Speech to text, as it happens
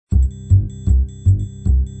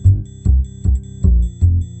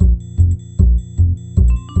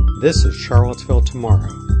This is Charlottesville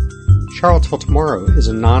Tomorrow. Charlottesville Tomorrow is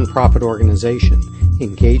a nonprofit organization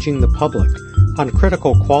engaging the public on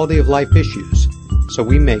critical quality of life issues so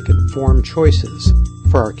we make informed choices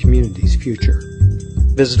for our community's future.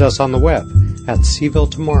 Visit us on the web at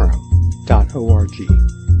cvilletomorrow.org.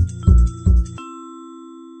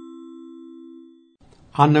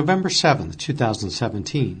 On November 7,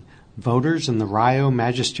 2017, voters in the Rio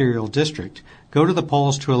Magisterial District go to the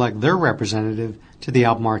polls to elect their representative to the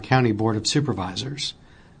Albemarle County Board of Supervisors.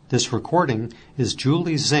 This recording is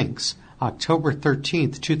Julie Zink's October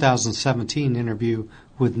 13, 2017 interview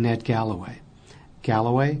with Ned Galloway.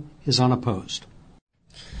 Galloway is unopposed.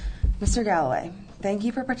 Mr. Galloway, thank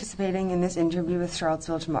you for participating in this interview with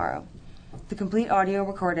Charlottesville Tomorrow. The complete audio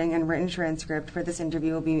recording and written transcript for this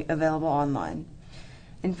interview will be available online.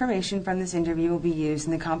 Information from this interview will be used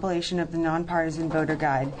in the compilation of the Nonpartisan Voter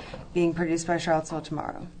Guide being produced by Charlottesville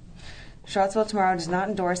Tomorrow. Charlottesville Tomorrow does not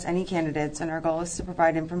endorse any candidates, and our goal is to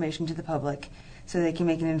provide information to the public so they can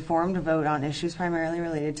make an informed vote on issues primarily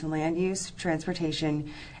related to land use,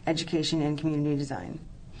 transportation, education, and community design.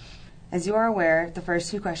 As you are aware, the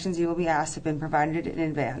first two questions you will be asked have been provided in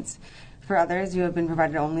advance. For others, you have been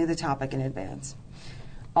provided only the topic in advance.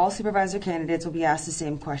 All supervisor candidates will be asked the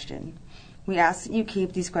same question. We ask that you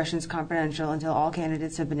keep these questions confidential until all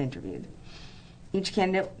candidates have been interviewed. Each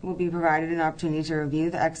candidate will be provided an opportunity to review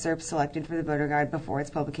the excerpts selected for the voter guide before its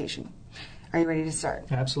publication. Are you ready to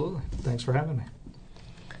start? Absolutely. Thanks for having me.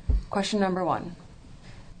 Question number 1.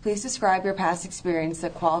 Please describe your past experience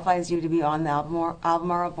that qualifies you to be on the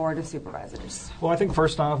Albemarle Board of Supervisors. Well, I think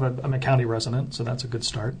first off, I'm a county resident, so that's a good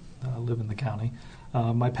start. I live in the county.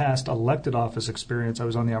 My past elected office experience, I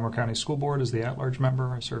was on the Albemarle County School Board as the at-large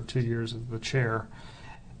member. I served 2 years as the chair.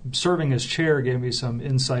 Serving as chair gave me some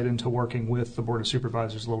insight into working with the Board of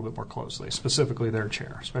Supervisors a little bit more closely, specifically their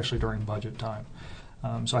chair, especially during budget time.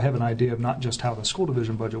 So I have an idea of not just how the school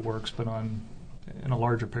division budget works, but in a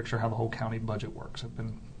larger picture, how the whole county budget works. I've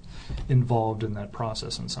been involved in that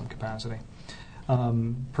process in some capacity.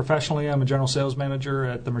 Professionally, I'm a general sales manager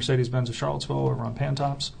at the Mercedes-Benz of Charlottesville over on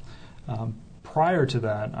Pantops. Prior to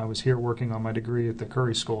that, I was here working on my degree at the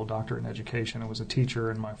Curry School, doctorate in education. I was a teacher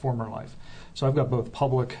in my former life. So I've got both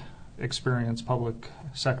public experience, public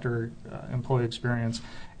sector employee experience,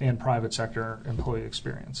 and private sector employee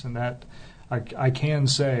experience. And that I can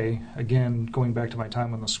say, again, going back to my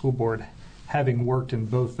time on the school board, having worked in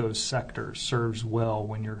both those sectors serves well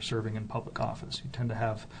when you're serving in public office. You tend to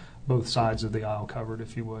have both sides of the aisle covered,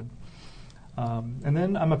 if you would. And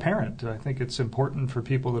then I'm a parent. I think it's important for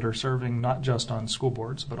people that are serving not just on school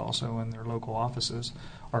boards, but also in their local offices,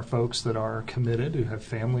 are folks that are committed, who have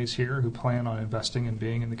families here, who plan on investing and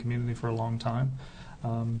being in the community for a long time.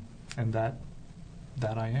 And that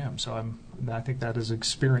I am. So I think that is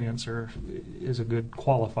experience or is a good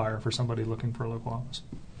qualifier for somebody looking for a local office.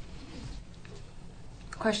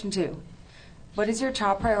 Question 2. What is your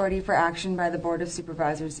top priority for action by the Board of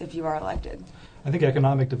Supervisors if you are elected? I think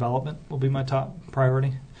economic development will be my top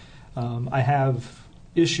priority. I have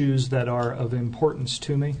issues that are of importance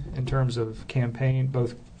to me in terms of campaign,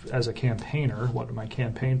 both as a campaigner, what my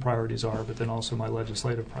campaign priorities are, but then also my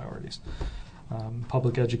legislative priorities.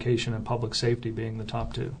 Public education and public safety being the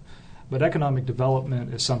top two. But economic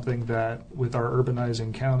development is something that, with our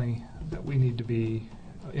urbanizing county, that we need to be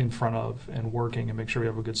in front of and working and make sure we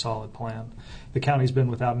have a good solid plan. The county's been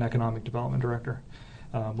without an economic development director.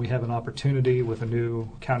 We have an opportunity with a new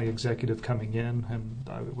county executive coming in, and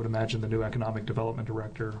I would imagine the new economic development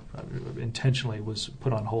director intentionally was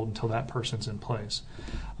put on hold until that person's in place.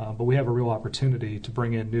 But we have a real opportunity to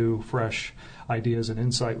bring in new, fresh ideas and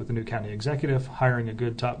insight with the new county executive, hiring a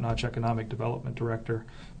good top-notch economic development director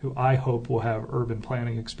who I hope will have urban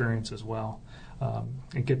planning experience as well,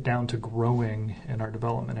 and get down to growing in our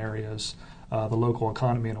development areas the local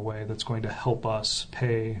economy in a way that's going to help us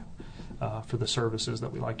pay for the services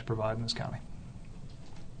that we like to provide in this county.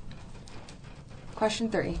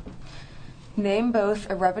 Question 3. Name both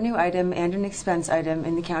a revenue item and an expense item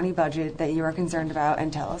in the county budget that you are concerned about,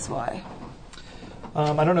 and tell us why.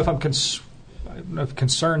 I don't know if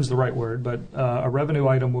concern's the right word, but a revenue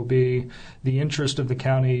item will be the interest of the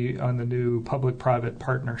county on the new public-private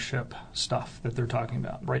partnership stuff that they're talking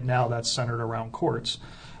about. Right now that's centered around courts,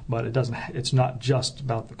 but it's not just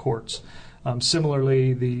about the courts.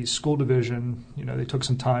 Similarly, the school division, they took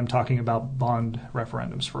some time talking about bond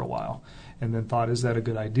referendums for a while and then thought, is that a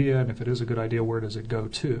good idea? And if it is a good idea, where does it go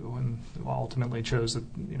to? And ultimately chose that,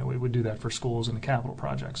 we would do that for schools and the capital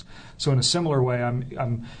projects. So in a similar way,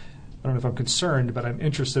 I'm I don't know if I'm concerned, but I'm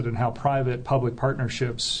interested in how private-public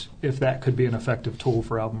partnerships, if that could be an effective tool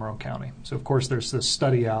for Albemarle County. So, of course, there's this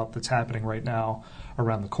study out that's happening right now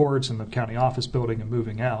around the courts and the county office building and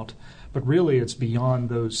moving out. But really, it's beyond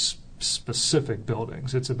those specific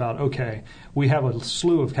buildings. It's about, okay, we have a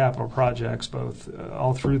slew of capital projects both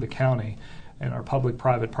all through the county, and our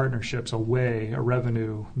public-private partnerships a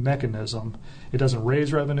revenue mechanism. It doesn't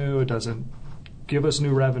raise revenue, it doesn't give us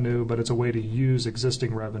new revenue, but it's a way to use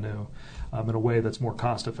existing revenue in a way that's more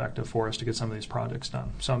cost-effective for us to get some of these projects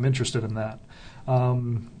done. So I'm interested in that.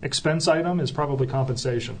 Expense item is probably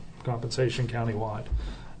compensation countywide.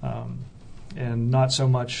 And not so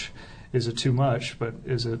much is it too much, but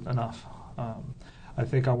is it enough? I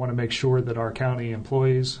think I want to make sure that our county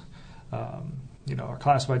employees, our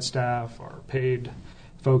classified staff, our paid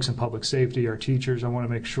folks in public safety, our teachers, I want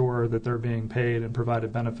to make sure that they're being paid and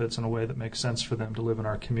provided benefits in a way that makes sense for them to live in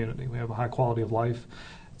our community. We have a high quality of life.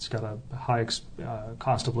 It's got a high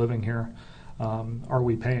cost of living here. Are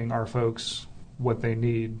we paying our folks what they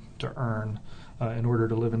need to earn in order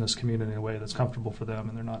to live in this community in a way that's comfortable for them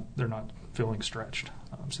and they're not feeling stretched?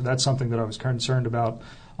 So that's something that I was concerned about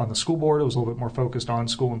on the school board. It was a little bit more focused on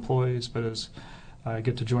school employees, but as I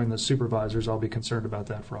get to join the supervisors, I'll be concerned about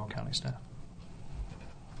that for all county staff.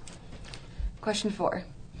 Question 4.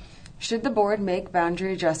 Should the board make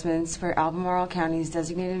boundary adjustments for Albemarle County's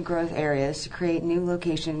designated growth areas to create new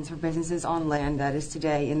locations for businesses on land that is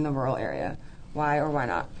today in the rural area? Why or why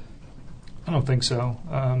not? I don't think so.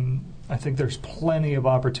 I think there's plenty of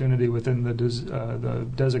opportunity within the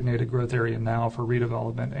designated growth area now for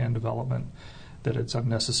redevelopment and development that it's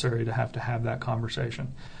unnecessary to have that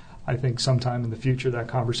conversation. I think sometime in the future that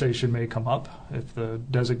conversation may come up if the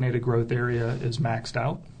designated growth area is maxed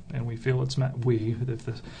out and we feel if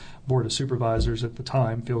the Board of Supervisors at the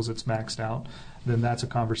time feels it's maxed out, then that's a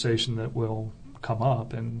conversation that will come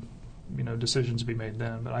up and decisions be made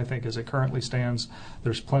then. But I think as it currently stands,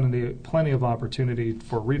 there's plenty of opportunity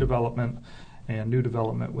for redevelopment and new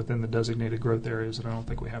development within the designated growth areas, and I don't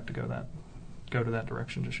think we have to go to that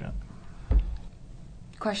direction just yet.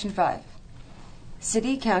 Question 5.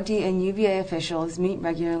 City, county, and UVA officials meet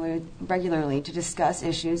regularly to discuss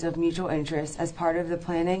issues of mutual interest as part of the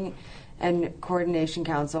Planning and Coordination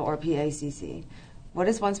Council, or PACC. What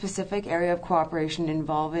is one specific area of cooperation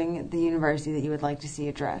involving the university that you would like to see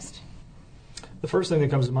addressed? The first thing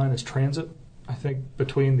that comes to mind is transit. I think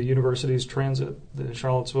between the university's transit, the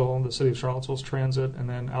city of Charlottesville's transit, and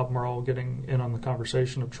then Albemarle getting in on the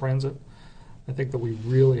conversation of transit, I think that we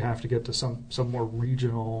really have to get to some more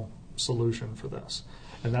regional solution for this.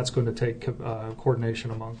 And that's going to take coordination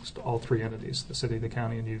amongst all three entities, the city, the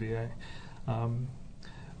county, and UVA.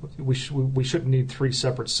 We shouldn't need three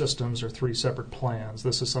separate systems or three separate plans.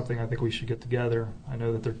 This is something I think we should get together. I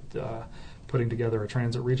know that they're putting together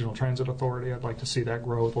a regional transit authority. I'd like to see that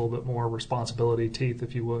grow with a little bit more responsibility, teeth,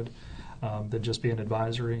 if you would, than just be an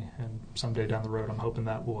advisory. And someday down the road, I'm hoping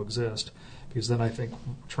that will exist, because then I think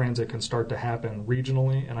transit can start to happen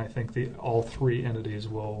regionally, and I think all three entities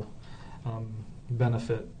will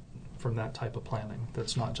benefit from that type of planning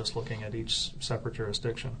that's not just looking at each separate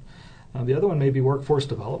jurisdiction. The other one may be workforce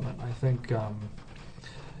development. I think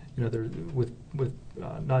with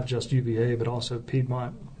not just UVA but also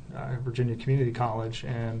Piedmont, Virginia Community College,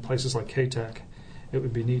 and places like K-Tech, it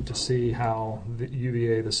would be neat to see how the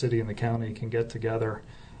UVA, the city, and the county can get together,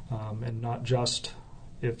 and not just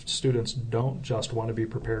if students don't just want to be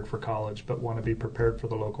prepared for college but want to be prepared for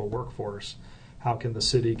the local workforce. How can the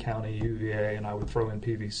city, county, UVA, and I would throw in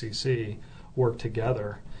PVCC, work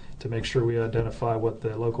together to make sure we identify what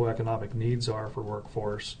the local economic needs are for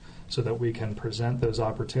workforce so that we can present those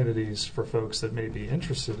opportunities for folks that may be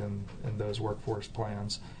interested in those workforce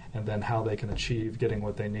plans, and then how they can achieve getting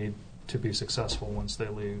what they need to be successful once they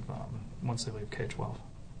leave K-12.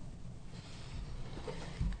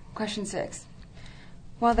 Question 6.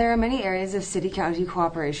 While there are many areas of city-county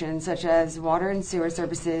cooperation, such as water and sewer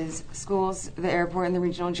services, schools, the airport, and the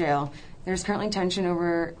regional jail, there's currently tension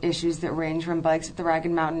over issues that range from bikes at the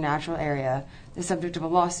Ragged Mountain Natural Area, the subject of a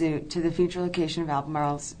lawsuit, to the future location of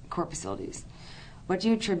Albemarle's court facilities. What do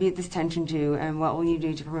you attribute this tension to, and what will you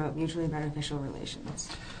do to promote mutually beneficial relations?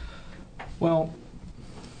 Well,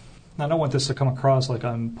 I don't want this to come across like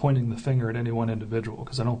I'm pointing the finger at any one individual,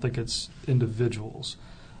 because I don't think it's individuals.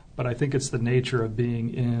 But I think it's the nature of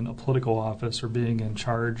being in a political office or being in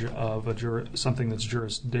charge of something that's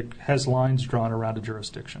has lines drawn around a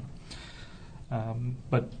jurisdiction.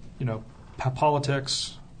 But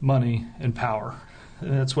politics, money, and power.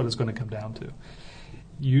 That's what it's going to come down to.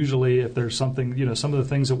 Usually, if there's something, some of the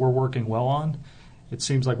things that we're working well on, It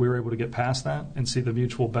seems like we were able to get past that and see the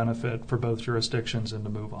mutual benefit for both jurisdictions and to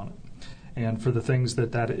move on it. And for the things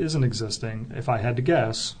that isn't existing, if I had to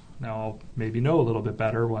guess, now I'll maybe know a little bit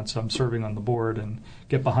better once I'm serving on the board and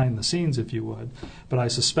get behind the scenes, if you would, but I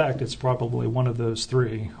suspect it's probably one of those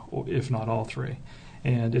three, if not all three.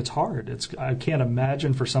 And it's hard. I can't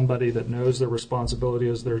imagine for somebody that knows their responsibility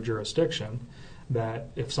as their jurisdiction that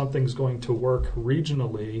if something's going to work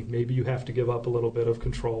regionally, maybe you have to give up a little bit of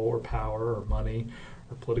control or power or money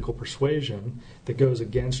or political persuasion that goes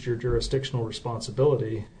against your jurisdictional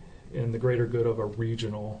responsibility in the greater good of a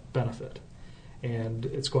regional benefit. And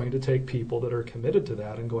it's going to take people that are committed to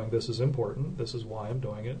that and going, this is important, this is why I'm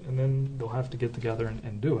doing it, and then they'll have to get together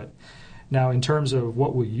and do it. Now, in terms of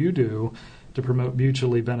what will you do to promote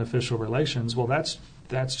mutually beneficial relations, well,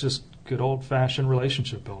 that's just good old-fashioned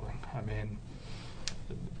relationship building. I mean,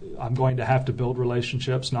 I'm going to have to build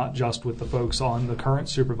relationships not just with the folks on the current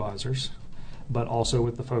supervisors, but also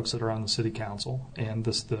with the folks that are on the city council and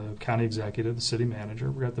the county executive, the city manager.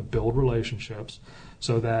 We're going to have to build relationships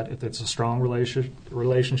so that if it's a strong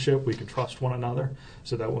relationship, we can trust one another,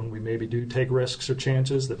 so that when we maybe do take risks or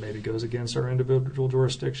chances that maybe goes against our individual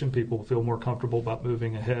jurisdiction, people will feel more comfortable about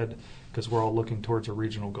moving ahead because we're all looking towards a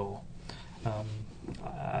regional goal.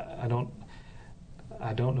 I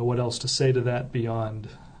don't know what else to say to that beyond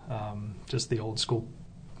just the old school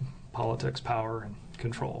politics, power, and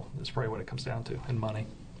control is probably what it comes down to, and money.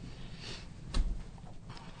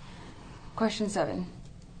 Question 7.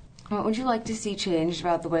 What would you like to see changed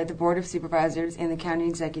about the way the Board of Supervisors and the county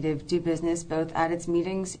executive do business, both at its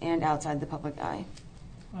meetings and outside the public eye?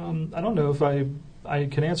 I don't know if I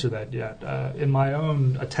can answer that yet. In my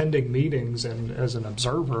own attending meetings and as an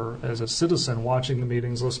observer, as a citizen watching the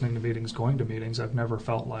meetings, listening to meetings, going to meetings, I've never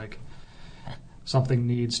felt like something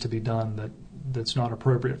needs to be done that's not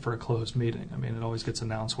appropriate for a closed meeting. I mean, it always gets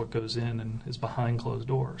announced what goes in and is behind closed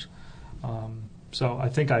doors. So I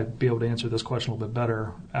think I'd be able to answer this question a little bit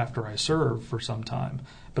better after I serve for some time.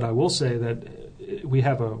 But I will say that we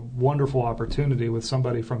have a wonderful opportunity with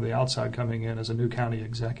somebody from the outside coming in as a new county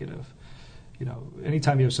executive. You know,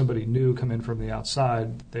 anytime you have somebody new come in from the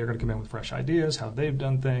outside, they're going to come in with fresh ideas, how they've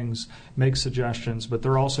done things, make suggestions, but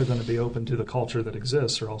they're also going to be open to the culture that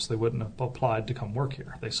exists, or else they wouldn't have applied to come work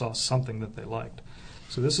here. They saw something that they liked.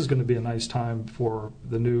 So this is going to be a nice time for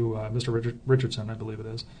the new Mr. Richardson, I believe it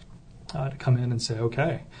is, to come in and say,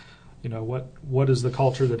 okay, you know, what is the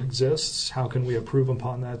culture that exists? How can we improve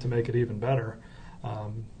upon that to make it even better?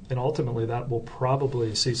 And ultimately, that will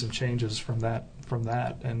probably see some changes from that,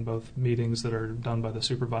 and both meetings that are done by the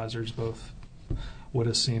supervisors, both what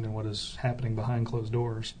is seen and what is happening behind closed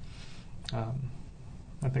doors.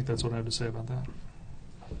 I think that's what I have to say about that.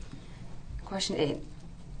 Question 8.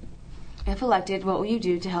 If elected, what will you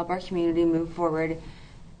do to help our community move forward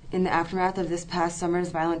in the aftermath of this past summer's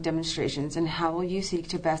violent demonstrations, and how will you seek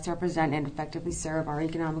to best represent and effectively serve our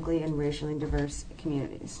economically and racially diverse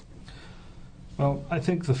communities? Well, I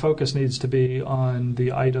think the focus needs to be on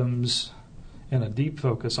the items, and a deep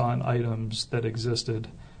focus on items that existed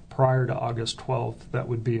prior to August 12th that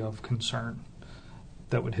would be of concern,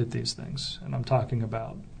 that would hit these things. And I'm talking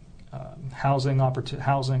about housing,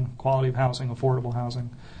 quality of housing, affordable housing,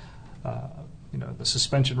 the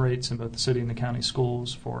suspension rates in both the city and the county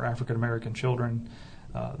schools for African American children.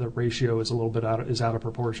 The ratio is a little bit out of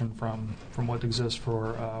proportion from what exists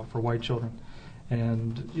for white children.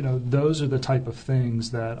 And, those are the type of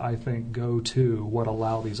things that I think go to what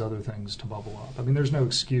allow these other things to bubble up. I mean, there's no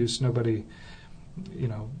excuse. Nobody,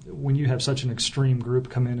 when you have such an extreme group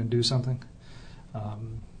come in and do something,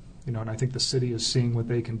 and I think the city is seeing what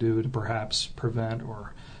they can do to perhaps prevent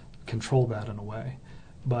or control that in a way.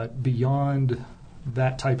 But beyond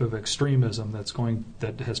that type of extremism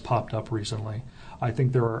that has popped up recently, I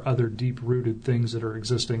think there are other deep-rooted things that are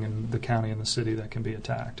existing in the county and the city that can be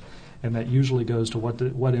attacked. And that usually goes to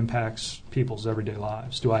what impacts people's everyday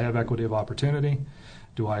lives. Do I have equity of opportunity?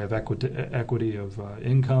 Do I have equity of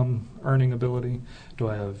income earning ability? Do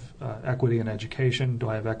I have equity in education? Do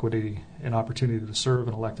I have equity in opportunity to serve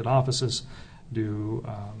in elected offices?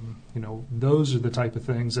 Those are the type of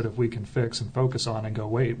things that if we can fix and focus on and go,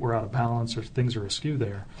 wait, we're out of balance or things are askew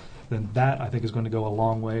there, then that I think is going to go a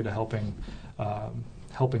long way to helping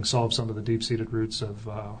solve some of the deep-seated roots of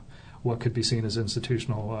what could be seen as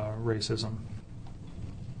institutional racism.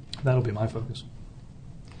 That'll be my focus.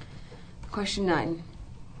 Question 9.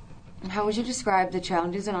 How would you describe the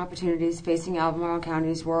challenges and opportunities facing Albemarle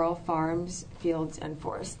County's rural farms, fields, and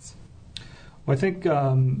forests? Well, I think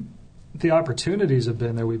the opportunities have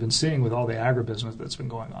been there. We've been seeing with all the agribusiness that's been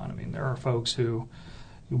going on. I mean, there are folks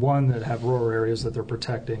that have rural areas that they're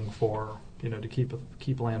protecting for to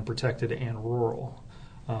keep land protected and rural,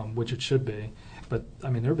 which it should be. But I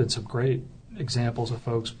mean, there have been some great examples of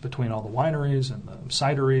folks between all the wineries and the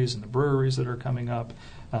cideries and the breweries that are coming up,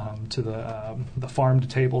 to the farm to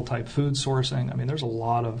table type food sourcing. I mean, there's a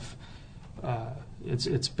lot of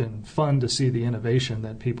it's been fun to see the innovation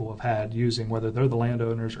that people have had using, whether they're the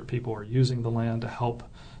landowners or people are using the land to help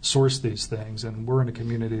source these things, and we're in a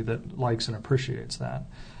community that likes and appreciates that.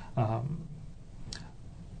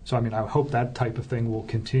 So, I mean, I hope that type of thing will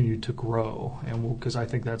continue to grow, and because I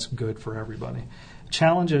think that's good for everybody.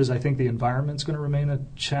 Challenge is, I think the environment's going to remain a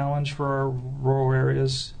challenge for our rural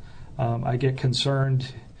areas. I get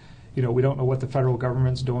concerned, we don't know what the federal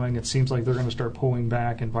government's doing. It seems like they're going to start pulling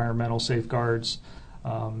back environmental safeguards,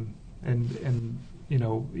 and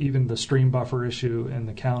even the stream buffer issue in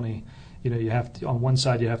the county. You have to, on one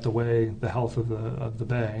side, you have to weigh the health of the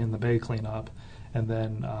bay and the bay cleanup, and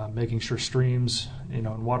then making sure streams,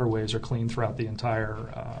 and waterways are clean throughout the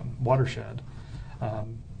entire watershed,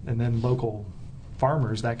 and then local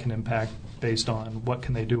farmers that can impact based on what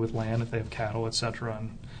can they do with land if they have cattle, et cetera,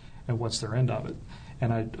 and what's their end of it.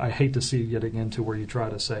 And I hate to see getting into where you try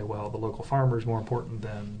to say, well, the local farmer is more important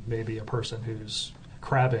than maybe a person who's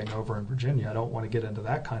crabbing over in Virginia. I don't want to get into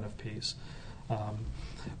that kind of piece.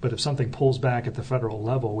 But if something pulls back at the federal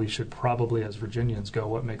level, we should probably, as Virginians, go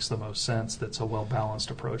what makes the most sense. That's a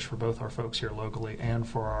well-balanced approach for both our folks here locally and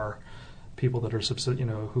for our people that are,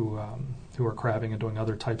 who are crabbing and doing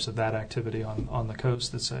other types of that activity on the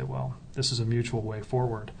coast that say, well, this is a mutual way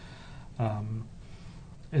forward.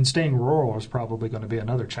 And staying rural is probably going to be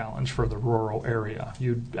another challenge for the rural area.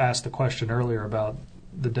 You asked the question earlier about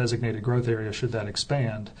the designated growth area, should that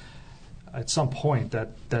expand? At some point,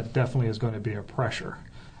 that definitely is going to be a pressure.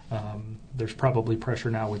 There's probably pressure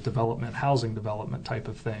now with development, housing development type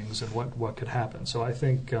of things, and what could happen. So I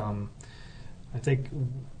think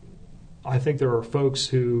there are folks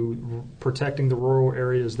who protecting the rural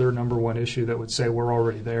area is their number one issue that would say we're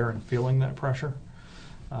already there and feeling that pressure.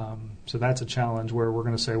 So that's a challenge where we're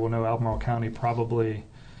going to say, well, no, Albemarle County probably,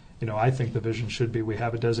 I think the vision should be we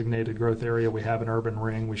have a designated growth area, we have an urban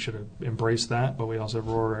ring, we should embrace that, but we also have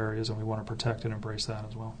rural areas and we want to protect and embrace that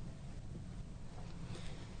as well.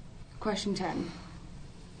 Question 10.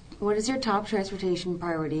 What is your top transportation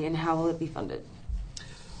priority and how will it be funded?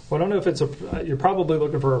 Well, I don't know if you're probably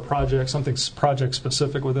looking for a project, something project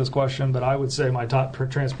specific with this question, but I would say my top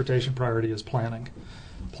transportation priority is planning.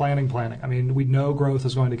 Planning. I mean, we know growth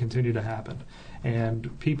is going to continue to happen,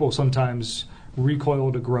 and people sometimes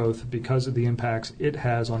recoil to growth because of the impacts it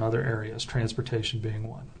has on other areas, transportation being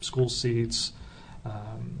one. School seats,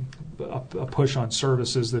 a push on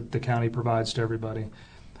services that the county provides to everybody.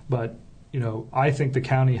 But, I think the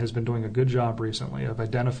county has been doing a good job recently of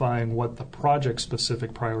identifying what the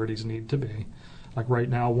project-specific priorities need to be. Like right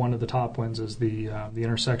now, one of the top ones is the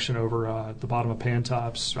intersection over at the bottom of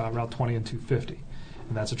Pantops, Route 20 and 250.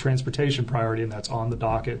 And that's a transportation priority, and that's on the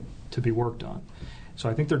docket to be worked on. So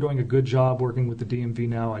I think they're doing a good job working with the DMV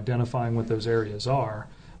now, identifying what those areas are.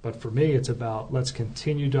 But for me, it's about let's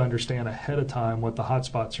continue to understand ahead of time what the hot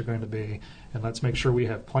spots are going to be, and let's make sure we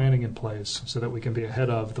have planning in place so that we can be ahead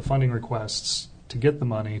of the funding requests to get the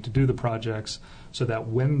money to do the projects so that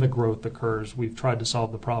when the growth occurs, we've tried to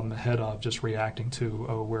solve the problem ahead of just reacting to,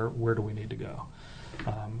 where do we need to go?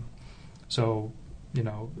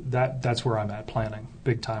 That's where I'm at, planning,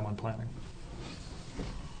 big time on planning.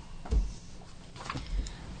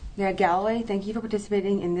 Mayor Galloway, thank you for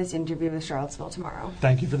participating in this interview with Charlottesville Tomorrow.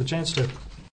 Thank you for the chance to.